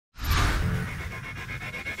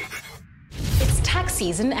tax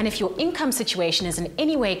season, and if your income situation is in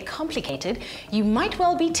any way complicated, you might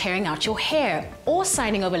well be tearing out your hair or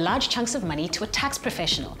signing over large chunks of money to a tax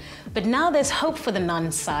professional. But now there's hope for the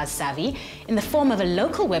non-SARS savvy in the form of a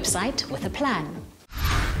local website with a plan.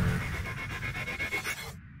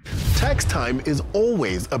 Tax time is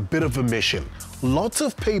always a bit of a mission. Lots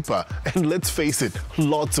of paper and, let's face it,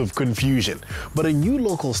 lots of confusion. But a new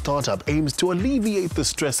local startup aims to alleviate the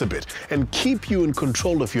stress a bit and keep you in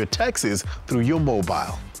control of your taxes through your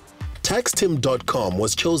mobile. TaxTim.com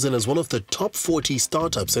was chosen as one of the top 40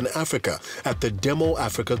 startups in Africa at the Demo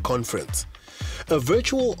Africa conference. A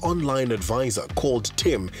virtual online advisor called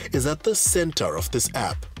Tim is at the center of this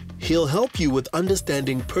app. He'll help you with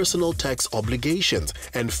understanding personal tax obligations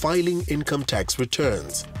and filing income tax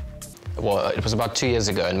returns. Well, it was about 2 years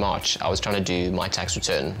ago in March. I was trying to do my tax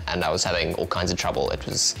return and I was having all kinds of trouble. It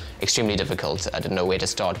was extremely difficult. I didn't know where to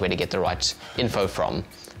start, where to get the right info from.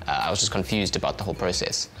 I was just confused about the whole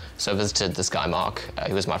process. So I visited this guy, Mark,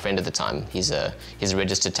 who was my friend at the time. He's a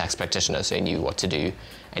registered tax practitioner, so he knew what to do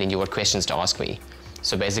and he knew what questions to ask me.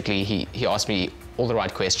 So basically, he asked me all the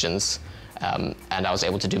right questions and I was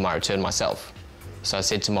able to do my return myself. So I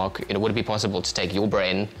said to Mark, would it be possible to take your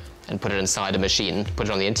brain and put it inside a machine, put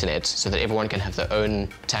it on the internet, so that everyone can have their own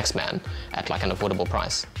tax man at like an affordable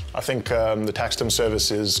price? I think the TaxTim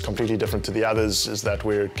service is completely different to the others, is that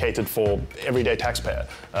we're catered for everyday taxpayer.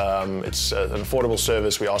 It's an affordable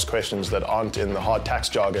service. We ask questions that aren't in the hard tax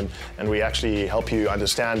jargon, and we actually help you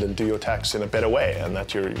understand and do your tax in a better way, and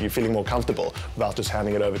that you're feeling more comfortable without just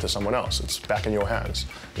handing it over to someone else. It's back in your hands,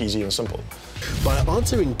 easy and simple. By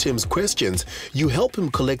answering Tim's questions, you help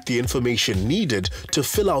him collect the information needed to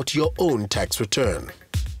fill out your own tax return.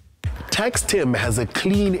 TaxTim has a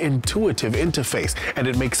clean, intuitive interface, and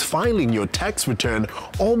it makes filing your tax return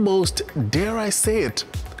almost, dare I say it,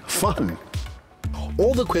 fun.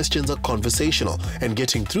 All the questions are conversational, and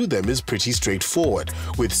getting through them is pretty straightforward,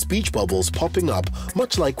 with speech bubbles popping up,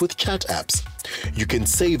 much like with chat apps. You can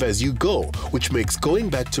save as you go, which makes going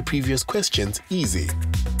back to previous questions easy.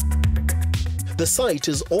 The site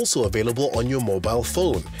is also available on your mobile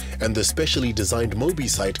phone, and the specially designed Mobi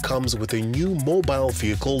site comes with a new mobile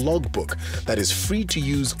vehicle logbook that is free to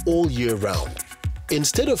use all year round.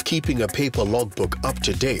 Instead of keeping a paper logbook up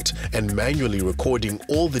to date and manually recording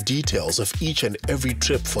all the details of each and every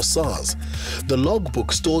trip for SARS, the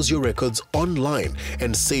logbook stores your records online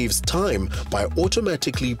and saves time by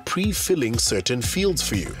automatically pre-filling certain fields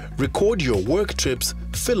for you. Record your work trips,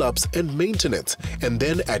 fill-ups and maintenance, and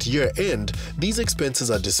then at year end, these expenses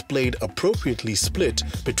are displayed appropriately split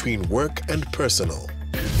between work and personal.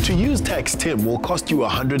 To use TaxTim will cost you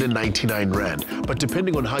 199 Rand, but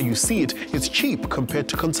depending on how you see it, it's cheap compared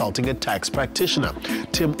to consulting a tax practitioner.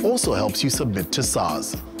 Tim also helps you submit to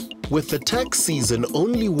SARS. With the tax season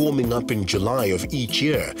only warming up in July of each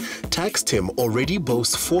year, TaxTim already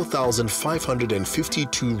boasts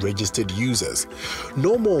 4,552 registered users.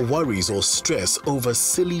 No more worries or stress over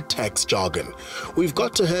silly tax jargon. We've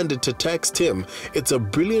got to hand it to TaxTim. It's a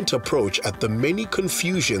brilliant approach at the many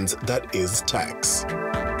confusions that is tax.